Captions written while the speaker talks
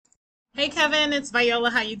Hey Kevin, it's Viola.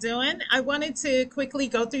 How you doing? I wanted to quickly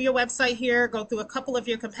go through your website here, go through a couple of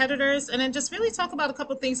your competitors, and then just really talk about a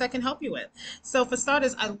couple of things I can help you with. So for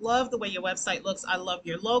starters, I love the way your website looks. I love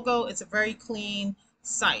your logo. It's a very clean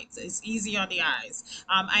site. It's easy on the eyes.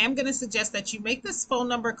 I am going to suggest that you make this phone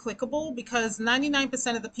number clickable because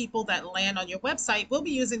 99% of the people that land on your website will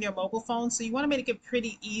be using their mobile phone. So you want to make it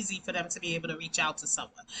pretty easy for them to be able to reach out to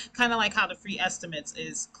someone. Kind of like how the free estimates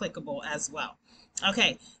is clickable as well.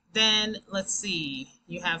 Okay, then let's see.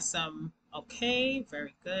 You have some, okay,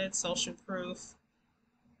 very good. Social proof.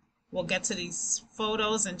 We'll get to these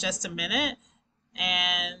photos in just a minute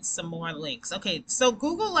and some more links. Okay, so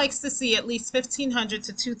Google likes to see at least 1,500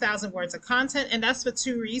 to 2,000 words of content, and that's for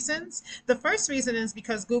two reasons. The first reason is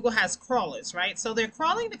because Google has crawlers, right? So they're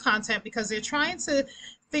crawling the content because they're trying to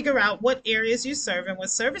figure out what areas you serve and what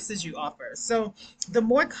services you offer. So the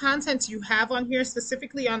more content you have on here,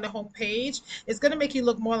 specifically on the home page, is going to make you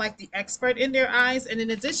look more like the expert in their eyes. And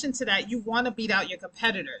in addition to that, you want to beat out your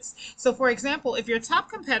competitors. So for example, if your top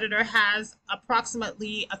competitor has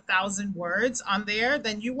approximately 1,000 words on there,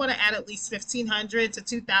 then you want to add at least 1,500 to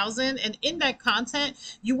 2,000. And in that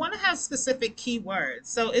content, you want to have specific keywords.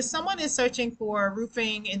 So if someone is searching for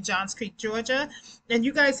roofing in Johns Creek, Georgia, and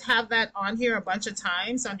you guys have that on here a bunch of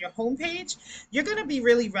times on your homepage, you're going to be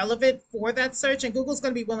really relevant for that search, and Google's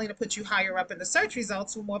going to be willing to put you higher up in the search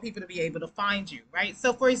results for more people to be able to find you, right?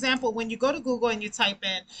 So for example, when you go to Google and you type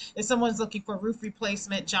in, if someone's looking for roof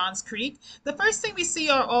replacement Johns Creek, the first thing we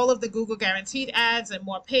see are all of the Google guaranteed ads and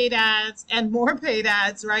more paid ads and more paid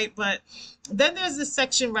ads, right? But then there's this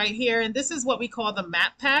section right here, and this is what we call the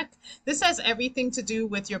map pack. This has everything to do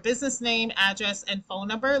with your business name, address, and phone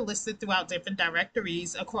number listed throughout different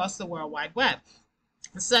directories across the World Wide Web.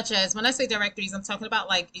 Such as, when I say directories, I'm talking about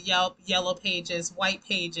like Yelp, Yellow Pages, White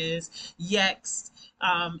Pages, Yext,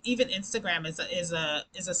 even Instagram is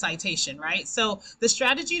a citation, right? So the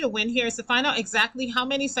strategy to win here is to find out exactly how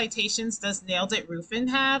many citations does Nailed It Roofing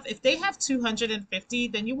have. If they have 250,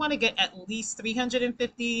 then you want to get at least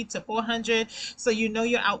 350 to 400, so you know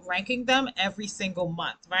you're outranking them every single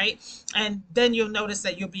month, right? And then you'll notice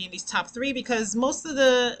that you'll be in these top three because most of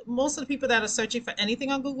the people that are searching for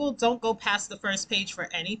anything on Google don't go past the first page for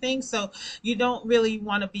anything. So you don't really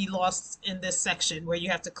want to be lost in this section where you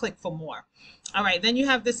have to click for more. All right, then you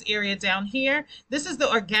have this area down here. This is the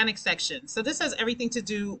organic section. So this has everything to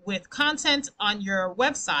do with content on your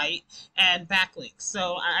website and backlinks.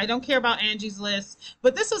 So I don't care about Angie's List,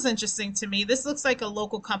 but this was interesting to me. This looks like a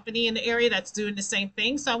local company in the area that's doing the same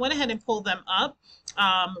thing. So I went ahead and pulled them up.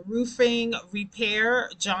 Roofing Repair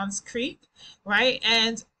Johns Creek, right?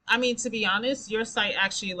 And I mean, to be honest, your site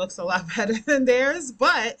actually looks a lot better than theirs,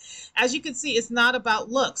 but as you can see, it's not about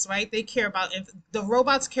looks, right? They care about, the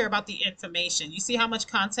robots care about the information. You see how much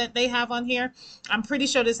content they have on here? I'm pretty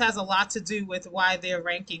sure this has a lot to do with why they're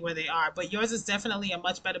ranking where they are, but yours is definitely a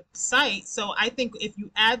much better site. So I think if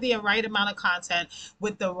you add the right amount of content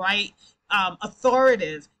with the right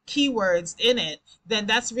authoritative keywords in it, then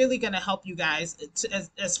that's really going to help you guys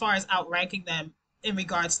as far as outranking them in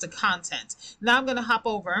regards to content. Now I'm going to hop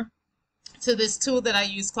over to this tool that I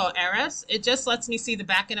use called RS. It just lets me see the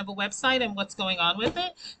back end of a website and what's going on with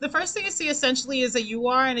it. The first thing you see essentially is a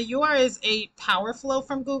UR, and a UR is a power flow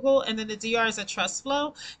from Google, and then the DR is a trust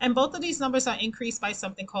flow. And both of these numbers are increased by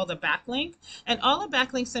something called a backlink. And all a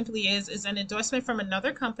backlink simply is an endorsement from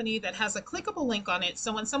another company that has a clickable link on it.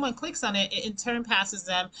 So when someone clicks on it, it in turn passes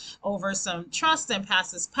them over some trust and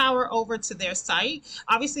passes power over to their site.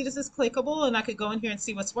 Obviously, this is clickable, and I could go in here and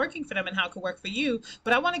see what's working for them and how it could work for you.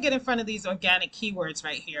 But I want to get in front of these organic keywords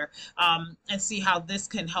right here and see how this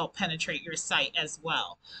can help penetrate your site as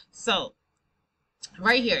well. So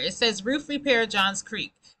right here, it says roof repair Johns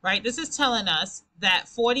Creek, right? This is telling us that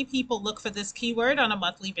 40 people look for this keyword on a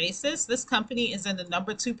monthly basis. This company is in the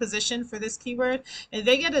 #2 position for this keyword, and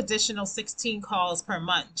they get additional 16 calls per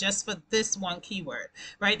month just for this one keyword,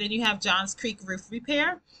 right? Then you have Johns Creek roof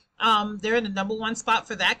repair. They're in the #1 spot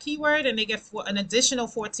for that keyword, and they get an additional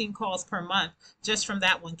 14 calls per month just from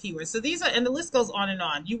that one keyword. So these are, and the list goes on and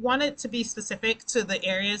on. You want it to be specific to the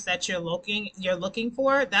areas that you're looking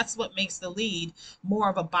for. That's what makes the lead more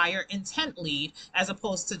of a buyer intent lead as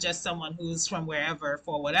opposed to just someone who's from wherever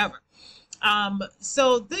for whatever.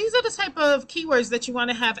 So these are the type of keywords that you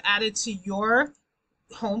want to have added to your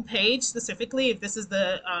home page, specifically if this is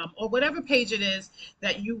the or whatever page it is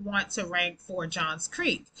that you want to rank for Johns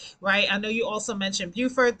Creek, right? I know you also mentioned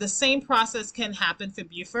Buford. The same process can happen for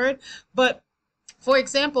Buford, but For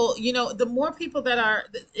example, the more people that are,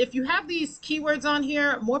 if you have these keywords on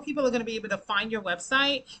here, more people are going to be able to find your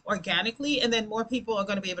website organically, and then more people are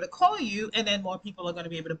going to be able to call you, and then more people are going to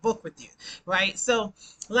be able to book with you, right? So,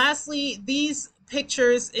 lastly, these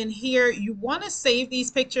pictures in here, you want to save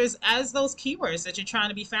these pictures as those keywords that you're trying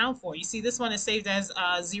to be found for. You see this one is saved as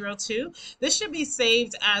 02. This should be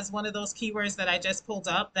saved as one of those keywords that I just pulled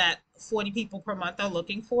up that 40 people per month are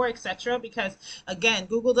looking for, etc. Because again,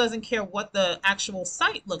 Google doesn't care what the actual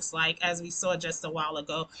site looks like, as we saw just a while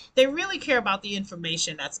ago. They really care about the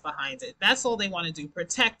information that's behind it. That's all they want to do,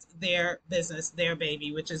 protect their business, their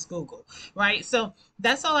baby, which is Google, right? So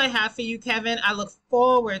that's all I have for you, Kevin. I look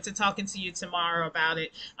forward to talking to you tomorrow about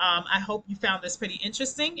it. I hope you found this pretty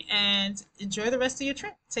interesting, and enjoy the rest of your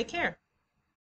trip. Take care.